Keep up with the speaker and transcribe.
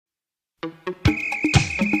Agadoo,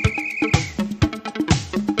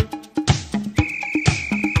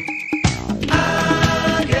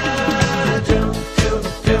 do,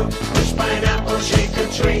 do, push pineapple, shake a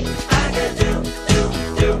tree. Agadoo, do,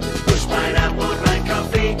 do, push pineapple, grind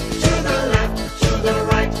coffee. To the left, to the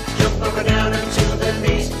right, jump up and down and to the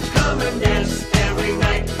knees. Come and dance every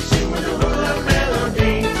night, sing with a hula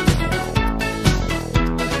melody.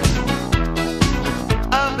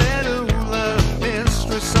 I met a hula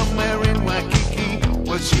mistress somewhere in Waikiki.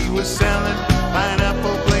 Well, she was selling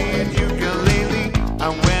pineapple